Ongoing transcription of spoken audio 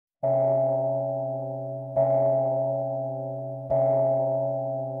They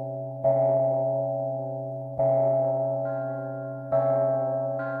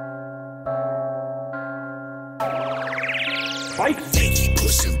keep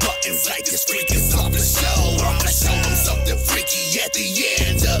pushing buttons like this freaking off the show. I'm gonna show them something freaky at the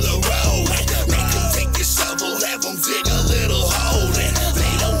end of the road. Make them take the shovel, have them dig a little hole. And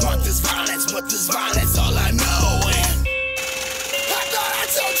they don't want this violence, but this violence all I know. And I thought I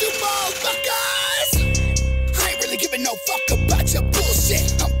told you motherfuckers, I ain't really giving no fuck about your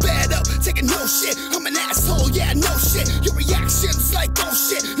bullshit. I'm fed up, taking no shit. I'm an asshole, yeah, no shit. Your reactions like oh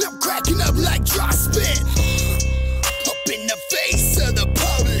shit, and I'm cracking up like dry spit. In the face of the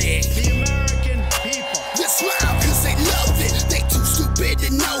public, the American people, they smile cause they love it. They too stupid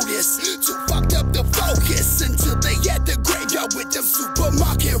to notice, too fucked up to focus, until they at the graveyard with them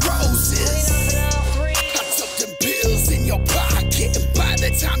supermarket roses. I took them pills in your pocket, and by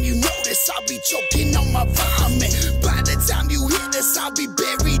the time you notice, I'll be choking on my vomit. By the time you hear this, I'll be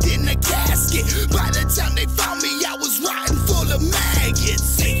buried in a casket. By the time they found me, I was rotten full of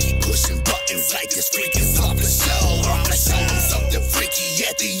maggots. They keep pushing buttons like this freaking off the show. I'm gonna show them something freaky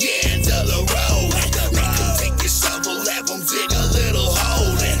at the end of the road. Make them take the shovel, have them dig a little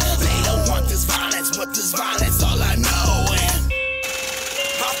hole. And they don't want this violence, but this violence all I know. And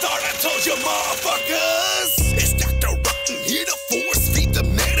I thought I told you motherfuckers, it's Dr. Rotten here to force feed the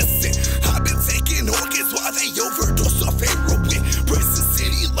medicine. I've been taking organs while they overdose off heroin. Prison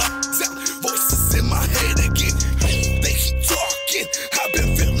City locked down, voices in my head again. They keep talking, I've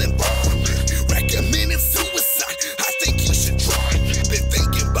been feeling violent, recommending suicide. I think you should try it. Been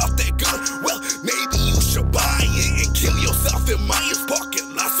thinking about that gun, well, maybe you should buy it and kill yourself in Maya's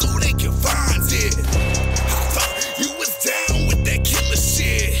parking lot so they can find it. I thought you was down with that killer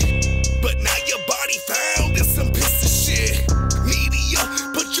shit, but now your body found in some piece of shit. Media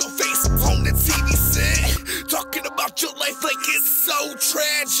put your face on the TV set, talking about your life like it's so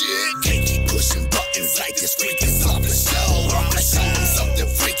tragic. They keep pushing buttons like this freaking off the show. I'm gonna show them something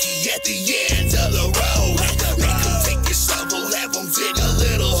freaky at the end of the road. Make them take the shovel, have them dig a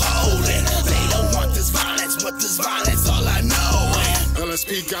little hole. And they don't want this violence, but this violence all I know. And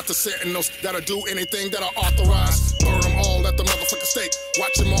LSP got the sentinels that'll do anything that I authorize. Burn them all at the motherfucking stake,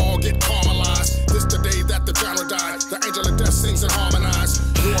 watch them all get caramelized. This the day that the genre died, the angel of death sings and harmonized.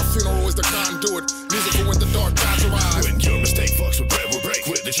 Your funeral is the conduit, music for when the dark times arrive. When your mistake fucks with bread, we break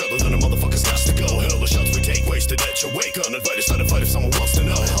with each other, then the motherfuckers got to go. Hell, the shots we take, wasted at your wake. Uninvited side to fight if someone wants to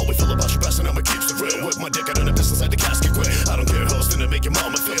know how we feel about your best, and I'ma keep it real. With my dick out in the distance at the casket quit. I don't care hosting to make your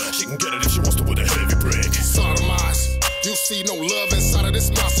mama feel. She can get it if she wants to with a heavy brick. Sodomized, you see no love inside of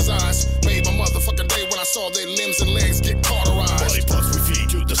this monster's eyes. Made my motherfucking day when I saw their limbs and legs get cauterized. Body parts we feed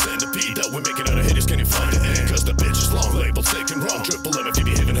to the centipede that we're making out of haters, can you find the end? Cause the bitch is long labeled, taken wrong. Triple M if you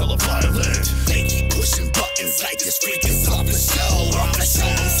behaving hella violent. They keep pushing buttons like this freaking off the show. I'm gonna show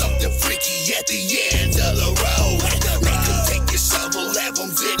them something freaky at the end of the road. Make them take the shovel, have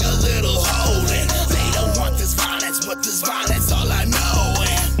them dig a little hole. And they don't want this violence, but this violence all I know.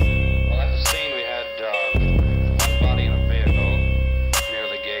 And well, at the scene we had one body in a vehicle near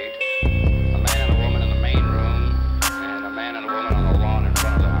the gate, a man and a woman in the main room, and a man and a woman on the lawn in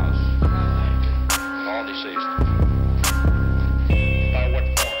front of the house. All deceased. by what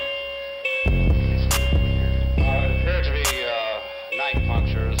form? It appeared to be knife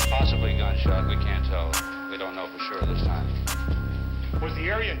punctures, possibly gunshot. We can't tell. We don't know for sure this time. Was the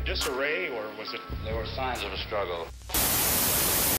area in disarray, or was it? There were signs of a struggle.